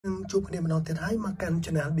ជួបគ្នាម្ដងទៀតហើយមកកាន់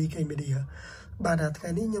channel BK Media បាទថ្ងៃ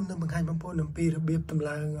នេះខ្ញុំនឹងបង្ហាញបងប្អូនអំពីរបៀបតម្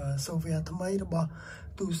លើង software ថ្មីរបស់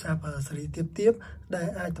ទូរស័ព្ទស៊េរីទាបដែល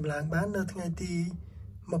អាចតម្លើងបាននៅថ្ងៃទី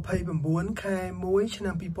29 ខែ 1 ឆ្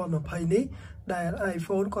នាំ 2020 នេះដែល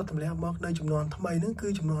iPhone ក៏ទម្លាក់មកនៅចំនួនថ្មីហ្នឹងគឺ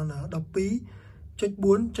ចំនួន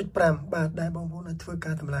 12.4.5 បាទដែលបងប្អូនអាចធ្វើ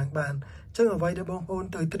ការតម្លើងបានអញ្ចឹងអ្វីដែលបងប្អូន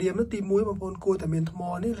ត្រូវត្រៀមនោះទី1បងប្អូនគួរតែមានថ្ម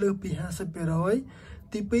នេះលើសពី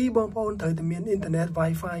 50% ទី2បងប្អូនត្រូវតែមាន internet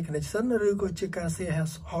Wi-Fi connection ឬក៏ជាការ share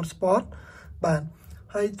hotspot បាទ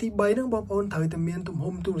ហើយទី3ហ្នឹងបងប្អូនត្រូវតែមានទំ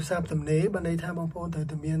ហំទូរស័ព្ទទំនេរបានន័យថាបងប្អូនត្រូវ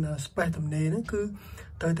តែមាន space ទំនេរហ្នឹងគឺ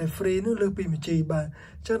ត្រូវតែ free នោះលើសពី 1G បាទ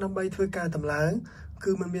អញ្ចឹងដើម្បីធ្វើការតម្លើង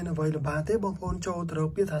គឺมันមានអ្វីលំបាកទេបងប្អូនចូលទៅរក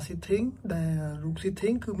ពាក្យថា setting ដែលរូប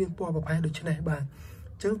setting គឺមានពណ៌ប្រផេះដូចនេះបាទ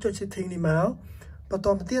អញ្ចឹងចុច setting នេះមកបន្ត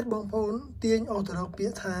មកទៀតបងប្អូនទាញអស់ទៅរកពា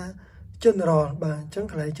ក្យថា general បាទអញ្ចឹង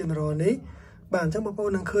កន្លែង general នេះបាទអញ្ចឹងបងប្អូ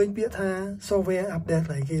ននឹងឃើញពាក្យថា software update ក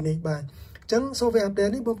ន្លែងគេនេះបាទអញ្ចឹង software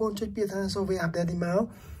update នេះបងប្អូនចុចពាក្យថា software update នេះមក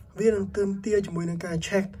វានឹងទាមទារជាមួយនឹងការ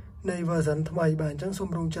check នៃ version ថ្មីបាទអញ្ចឹងសូម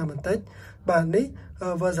រងចាំបន្តិចបាទនេះ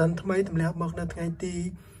version ថ្មីទម្លាក់មកនៅថ្ងៃទី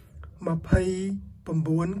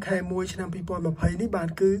29 ខែ 1 ឆ្នាំ 2020 នេះបាទ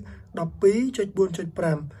គឺ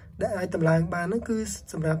 12.4.5 ដែលអាចតម្លើងបានហ្នឹងគឺ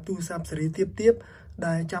សម្រាប់ទូរស័ព្ទស៊េរីទាប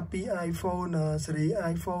ដែលចាប់ពី iPhone ស៊េរី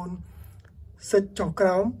iPhone 6ចុះក្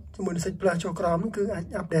រោមជាមួយនឹង 6 Plus ចុះក្រោមហ្នឹងគឺអាច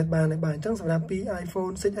អាប់ដេតបានហើយបាទអញ្ចឹងសម្រាប់ពី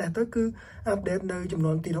iPhone 6s ទៅគឺអាប់ដេតនៅចំ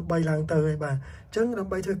នួនទី13ឡើងទៅហើយបាទអញ្ចឹងដើ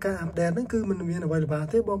ម្បីធ្វើការអាប់ដេតហ្នឹងគឺมันមានអ្វីលំបាក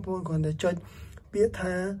ទេបងប្អូនគ្រាន់តែចុចពាក្យ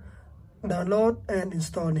ថា download and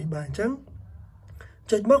install នេះបាទអញ្ចឹង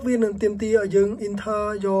ចុចមកវានឹងទាមទារឲ្យយើង enter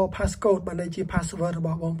your passcode បានន័យជា password រប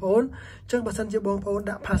ស់បងប្អូនអញ្ចឹងបើសិនជាបងប្អូន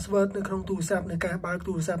ដាក់ password នៅក្នុងទូរស័ព្ទនៅការបើក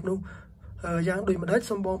ទូរស័ព្ទនោះយ៉ាងដូចម្ដេច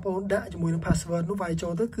សូមបងប្អូនដាក់ជាមួយនឹង password នោះវាយចូ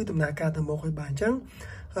លទៅគឺដំណើរការទៅមុខហើយបាទអញ្ចឹង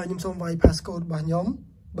ខ្ញុំសូមវាយ passcode របស់ខ្ញុំ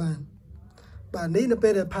បាទនេះនៅពេ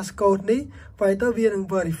លដែល passcode នេះវាយទៅវានឹង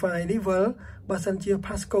verify នេះ បើសិនជា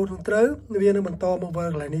passcode នឹងត្រូវវានឹងបន្តមក ver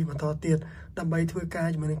កន្លែងនេះបន្តទៀតដើម្បីធ្វើការ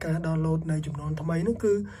ជាមួយនឹងការ download នៅចំនួនថ្មីនោះ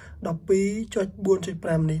គឺ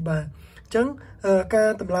 12.4.5 នេះបាទអញ្ចឹងការ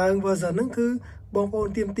តម្លើង version ហ្នឹងគឺបងប្អូន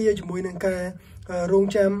ទាមទារជាមួយនឹងការរង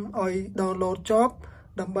ចាំឲ្យ download ចប់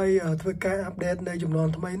ដើម្បីធ្វើការ update នៅចំនួន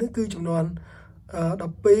ថ្មីនោះគឺចំនួន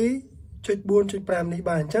 12.4.5 នេះ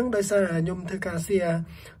បាទអញ្ចឹងដោយសារខ្ញុំធ្វើការ share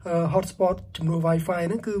hotspot ជំនួស Wi-Fi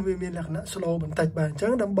ហ្នឹងគឺវាមានលក្ខណៈ slow បន្តិចបាទអញ្ចឹ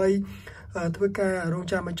ងដើម្បីធ្វើការរង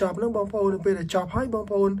ចាំឲ្យចប់ហ្នឹងបងប្អូននៅពេលដែលចប់ហើយបង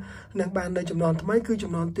ប្អូននឹងបាននៅចំនួនថ្មីគឺ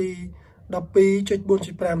ចំនួនទី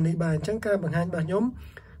 12.4.5 នេះបាទអញ្ចឹងការបង្ហាញរបស់ខ្ញុំ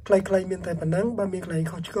ខ្លីៗមានតែប៉ុណ្ណឹងបើមានកន្លែង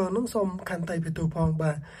ខុសឆ្គងហ្នឹងសូមខន្តីបន្ទោសផង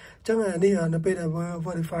បាទអញ្ចឹងនេះនៅពេលដែល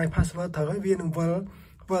verify password ត្រូវហើយវានឹងវិ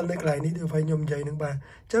លនៅកន្លែងនេះដូចខ្ញុំនិយាយហ្នឹងបាទ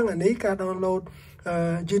អញ្ចឹងនេះការ download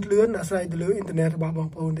យឺតលឿនអាស្រ័យទៅលើ internet របស់បង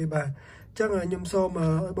ប្អូនទេបាទអញ្ចឹងខ្ញុំសូម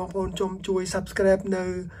ឲ្យបងប្អូនជួយ subscribe នៅ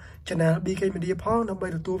channel BK Media ផងដើម្បី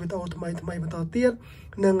ទទួលវីដេអូថ្មីបន្តទៀត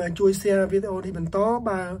និងជួយ share វីដេអូនេះបន្ត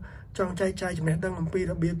បើចង់ចែកចាយចំណេះដឹងអំពី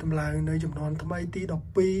របៀបតម្លើងនៅចំនួនថ្មីទី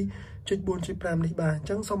 12.4.5 នេះបាទអញ្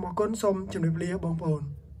ចឹងសូមអរគុណសូមជម្រាបលាបងប្អូន